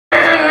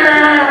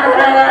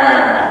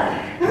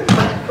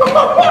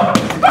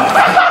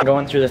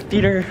Going through the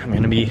theater. I'm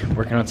gonna be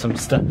working on some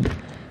stuff.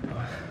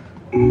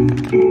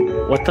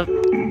 What the?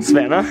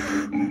 Savannah?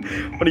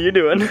 What are you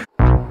doing?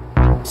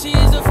 She's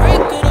a freak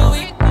of the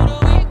week.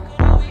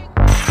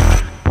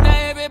 Now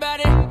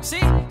everybody,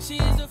 see,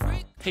 she's a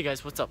freak. Hey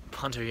guys, what's up?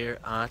 Hunter here.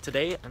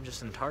 Today I'm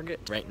just in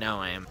Target. Right now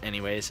I am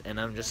anyways,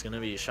 and I'm just gonna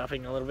be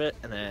shopping a little bit,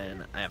 and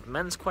then I have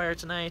men's choir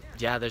tonight.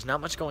 Yeah, there's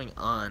not much going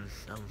on.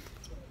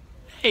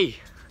 Hey!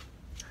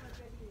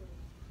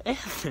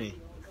 Anthony!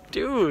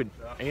 Dude!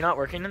 Are you not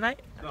working tonight?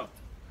 No.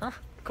 Huh?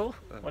 Cool.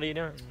 What are you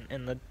doing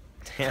in the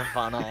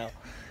tampon aisle?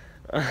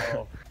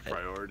 Oh,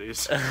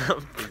 priorities.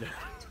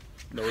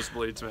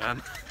 Nosebleeds,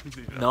 man.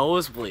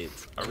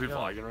 Nosebleeds. Are we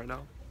vlogging right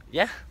now?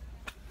 Yeah.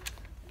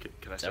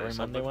 Can I say Every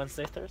something? Monday,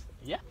 Wednesday, Thursday?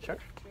 Yeah, sure.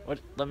 What?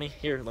 Let me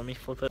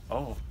flip it.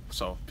 Oh,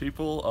 so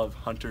people of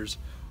Hunter's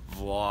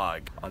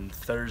vlog on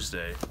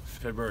Thursday,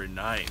 February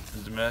 9th, the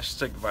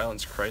Domestic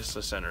Violence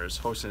Crisis Center is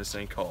hosting this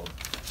thing called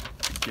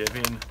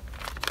Giving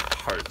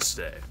Hearts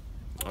Day.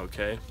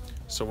 Okay?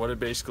 So what it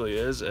basically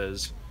is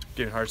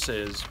Giving Hearts Day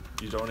is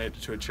you donate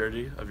to a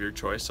charity of your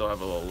choice. They'll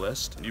have a little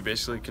list. You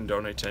basically can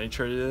donate to any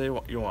charity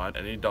that you want,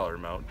 any dollar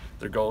amount.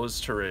 Their goal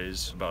is to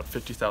raise about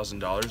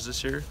 $50,000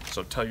 this year.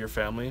 So tell your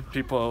family.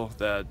 People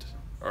that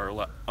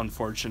are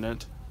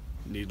unfortunate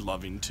need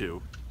loving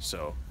too.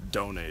 So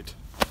donate.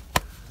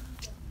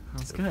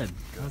 That's good.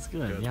 That's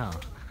good. Yeah.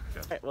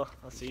 Good. Alright, well,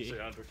 I'll see you.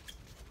 Hunter.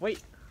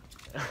 Wait.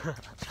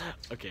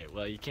 Okay,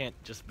 well, you can't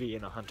just be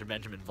in a Hunter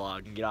Benjamin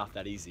vlog and get off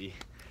that easy.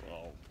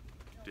 Well,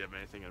 do you have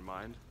anything in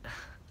mind?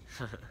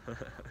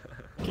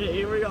 Okay,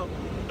 here we go.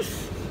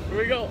 Here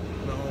we go.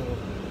 No.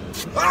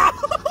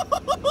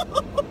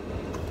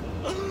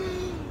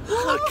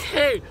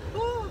 Okay.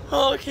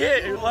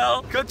 Okay,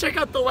 well, go check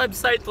out the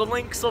website. The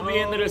links will be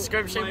in the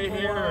description. Right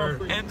here.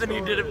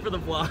 Anthony did it for the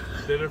vlog.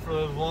 Did it for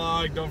the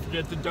vlog. Don't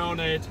forget to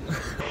donate.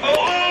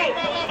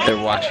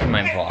 They're watching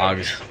my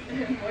vlogs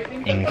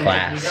in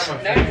class.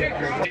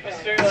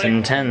 It's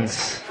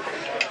intense.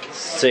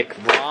 Sick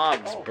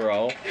vlogs,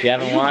 bro. If you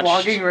haven't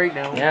watched, vlogging right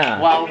now?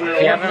 Yeah. Wow, we're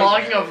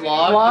vlogging a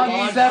vlog.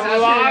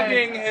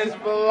 Vlogging is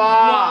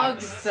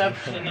vlog.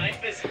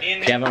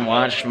 If you haven't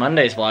watched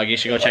Monday's vlog, you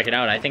should go check it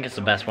out. I think it's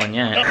the best one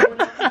yet.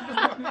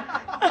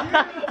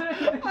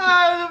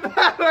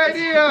 Bad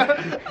idea.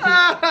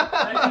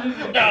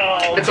 No.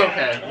 It's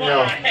okay.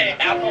 No.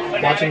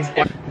 Watching.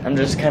 I'm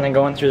just kind of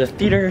going through the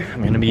theater.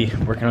 I'm gonna be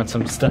working on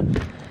some stuff.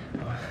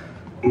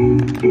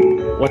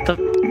 What the?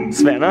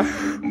 Savannah?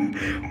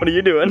 What are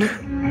you doing?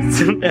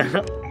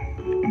 Savannah?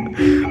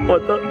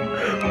 What the?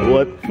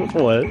 What?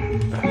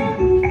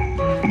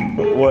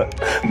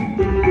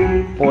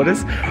 What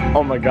is?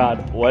 Oh my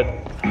god,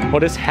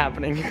 what is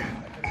happening?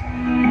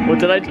 What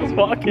did I just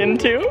walk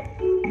into?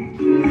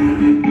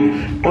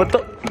 What the?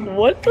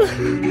 What the?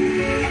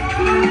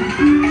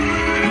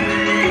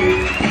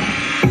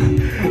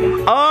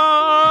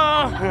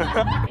 Oh!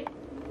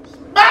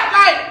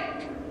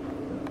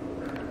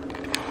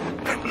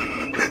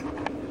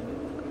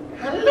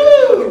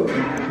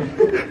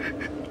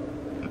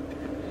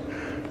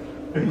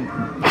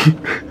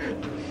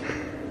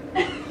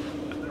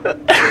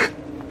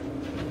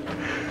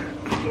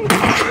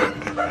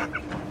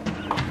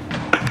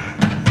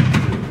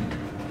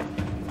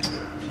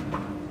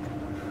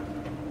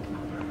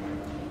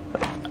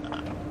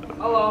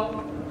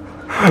 Hello.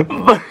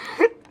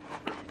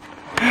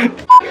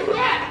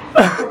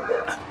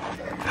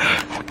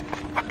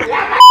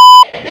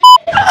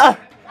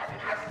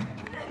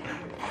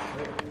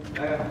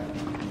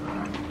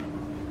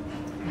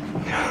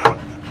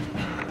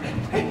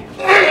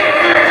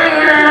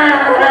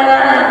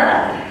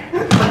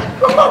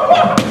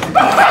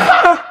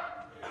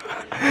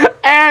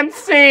 And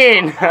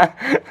scene!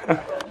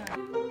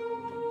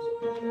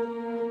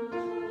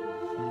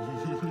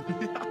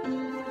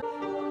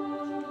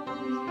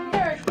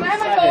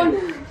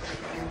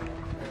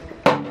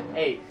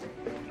 Eight.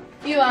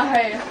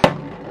 Eli.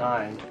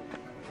 9.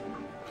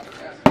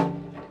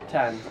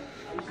 10.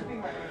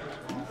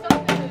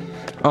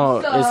 Oh,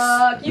 it's...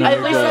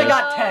 At least I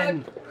got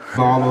 10.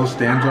 All those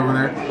stands over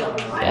there?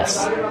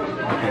 Yes.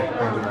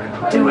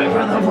 Do it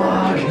for the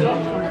vlog.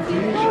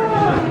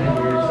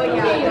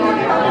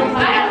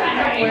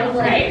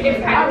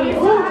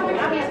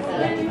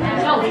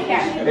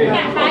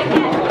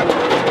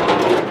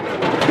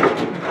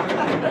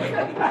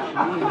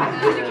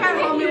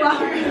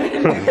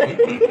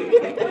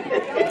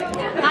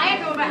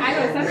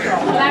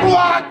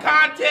 Vlog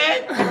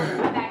content.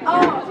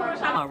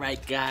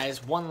 Alright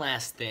guys, one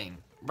last thing.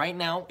 Right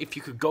now, if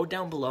you could go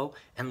down below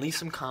and leave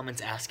some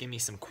comments asking me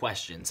some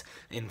questions.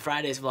 In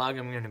Friday's vlog,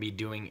 I'm going to be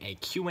doing a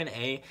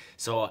Q&A,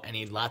 so I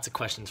need lots of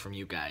questions from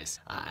you guys.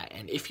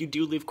 And if you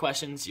do leave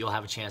questions, you'll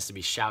have a chance to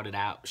be shouted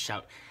out.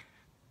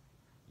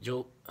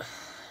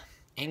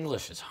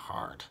 English is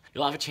hard.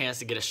 You'll have a chance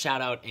to get a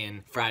shout out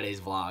in Friday's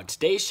vlog.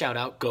 Today's shout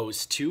out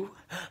goes to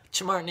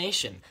ChaMart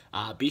Nation.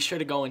 Be sure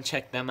to go and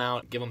check them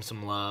out, give them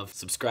some love,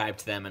 subscribe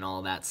to them and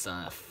all that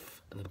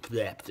stuff.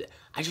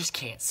 I just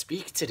can't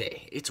speak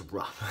today. It's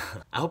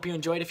rough. I hope you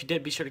enjoyed. If you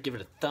did, be sure to give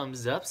it a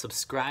thumbs up,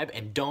 subscribe,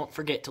 and don't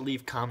forget to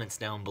leave comments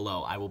down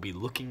below. I will be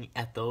looking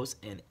at those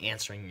and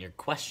answering your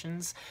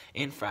questions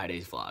in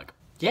Friday's vlog.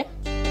 Yeah?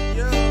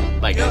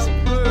 Bye, guys.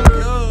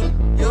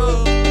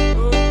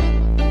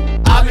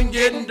 I've been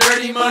getting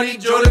dirty money,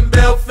 Jordan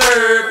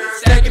Belfort.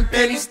 Stacking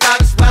penny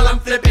stocks while I'm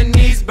flipping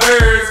these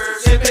birds.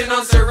 Sipping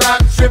on Ciroc,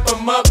 trip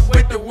 'em up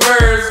with the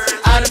words.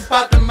 I done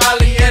popped the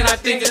Molly and I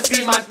think it's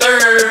be my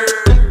third.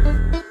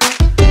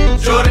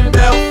 Jordan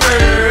Belfort.